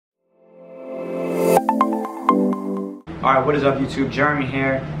Alright, what is up YouTube? Jeremy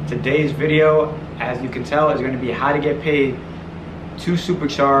here. Today's video, as you can tell, is going to be how to get paid to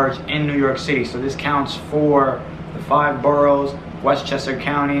supercharge in New York City. So this counts for the 5 boroughs, Westchester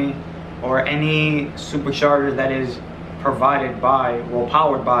County, or any supercharger that is provided by, well,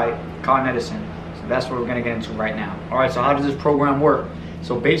 powered by Con Edison. So that's what we're going to get into right now. Alright, so how does this program work?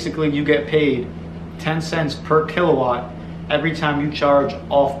 So basically you get paid 10 cents per kilowatt every time you charge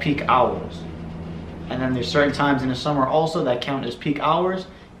off-peak hours. And then there's certain times in the summer also that count as peak hours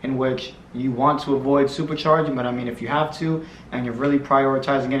in which you want to avoid supercharging, but I mean, if you have to and you're really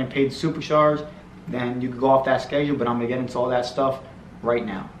prioritizing getting paid supercharged, then you can go off that schedule, but I'm gonna get into all that stuff right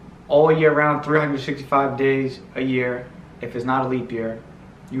now. All year round, 365 days a year, if it's not a leap year,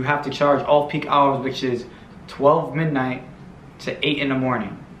 you have to charge off-peak hours, which is 12 midnight to 8 in the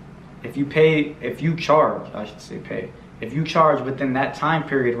morning. If you charge within that time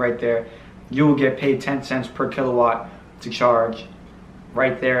period right there, you will get paid 10 cents per kilowatt to charge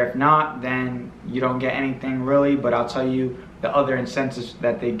right there. If not, then you don't get anything really, but I'll tell you the other incentives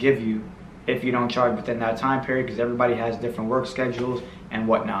that they give you if you don't charge within that time period, because everybody has different work schedules and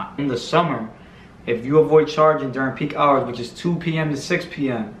whatnot. In the summer, if you avoid charging during peak hours, which is 2 p.m. to 6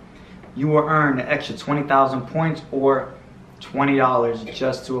 p.m., you will earn an extra 20,000 points or $20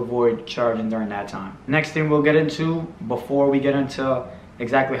 just to avoid charging during that time. Next thing we'll get into, before we get into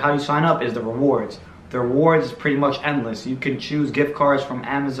exactly how you sign up, is the rewards. The rewards is pretty much endless. You can choose gift cards from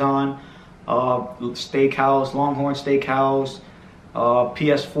Amazon, Steakhouse, Longhorn Steakhouse,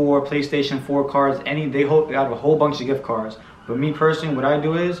 PS4, PlayStation 4 cards. They have a whole bunch of gift cards. But me personally, what I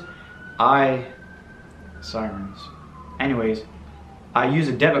do is sirens. Anyways, I use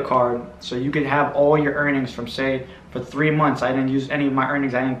a debit card, so you could have all your earnings from, say, for 3 months. I didn't use any of my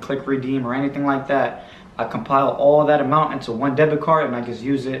earnings. I didn't click redeem or anything like that. I compile all that amount into one debit card and I just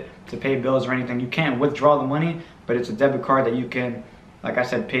use it to pay bills or anything. You can't withdraw the money, but it's a debit card that you can, like I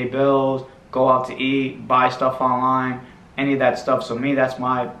said, pay bills, go out to eat, buy stuff online, any of that stuff. So me, that's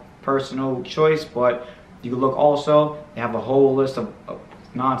my personal choice, but you can look also, they have a whole list of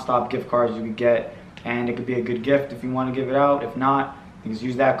non-stop gift cards you could get, and it could be a good gift if you want to give it out. If not, you just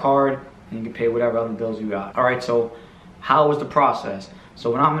use that card and you can pay whatever other bills you got. Alright, so how is the process? So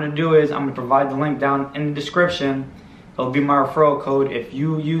what I'm going to do is I'm going to provide the link down in the description. It'll be my referral code. If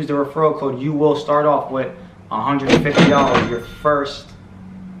you use the referral code, you will start off with $150 your first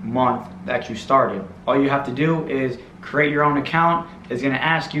month that you started. All you have to do is create your own account. It's going to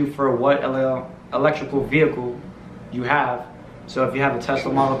ask you for what electrical vehicle you have. So if you have a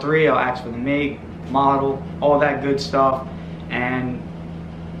Tesla Model 3, I'll ask for the make, model, all that good stuff. And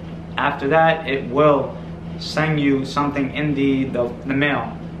after that, it will send you something in the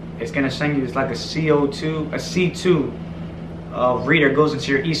mail. It's gonna send you, it's like a C2 reader, goes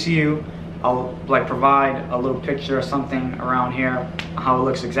into your ECU. I'll provide a little picture or something around here how it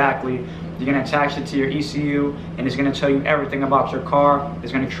looks exactly. You're gonna attach it to your ECU and it's gonna tell you everything about your car.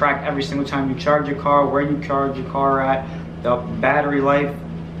 It's gonna track every single time you charge your car, where you charge your car at, the battery life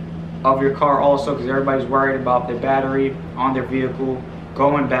of your car also, because everybody's worried about their battery on their vehicle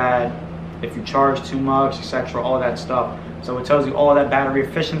going bad if you charge too much, etc., all that stuff. So it tells you all that battery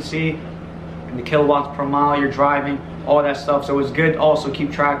efficiency and the kilowatts per mile you're driving, all that stuff. So it's good also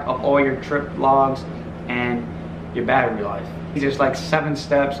keep track of all your trip logs and your battery life. There's like 7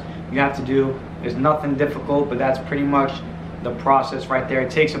 steps you have to do. There's nothing difficult, but that's pretty much the process right there. It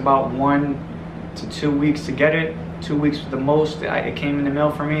takes about 1 to 2 weeks to get it. 2 weeks the most. It came in the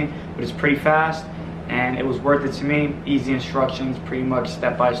mail for me, but it's pretty fast and it was worth it to me. Easy instructions, pretty much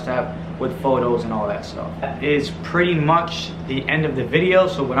step by step with photos and all that stuff. That is pretty much the end of the video.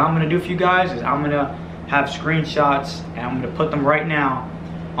 So what I'm gonna do for you guys is I'm gonna have screenshots and I'm gonna put them right now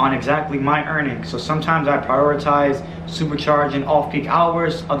on exactly my earnings. So sometimes I prioritize supercharging off-peak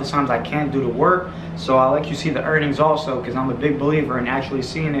hours, other times I can't do the work. So I let you see the earnings also, because I'm a big believer in actually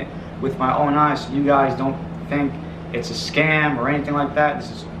seeing it with my own eyes, so you guys don't think it's a scam or anything like that. This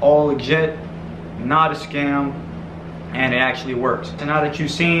is all legit, not a scam, and it actually works. So now that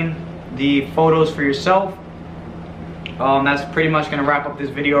you've seen the photos for yourself, that's pretty much gonna wrap up this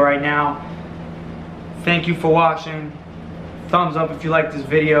video right now. Thank you for watching. Thumbs up if you like this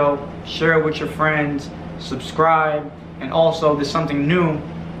video, share it with your friends, subscribe, and also there's something new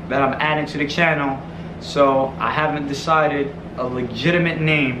that I'm adding to the channel. So I haven't decided a legitimate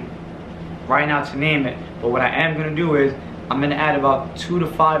name right now to name it, but what I am gonna do is I'm gonna add about 2 to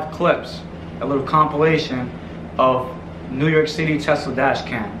 5 clips, a little compilation of New York City Tesla dash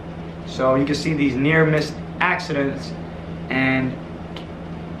cam. So you can see these near-miss accidents, and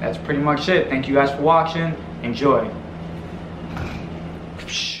that's pretty much it. Thank you guys for watching. Enjoy.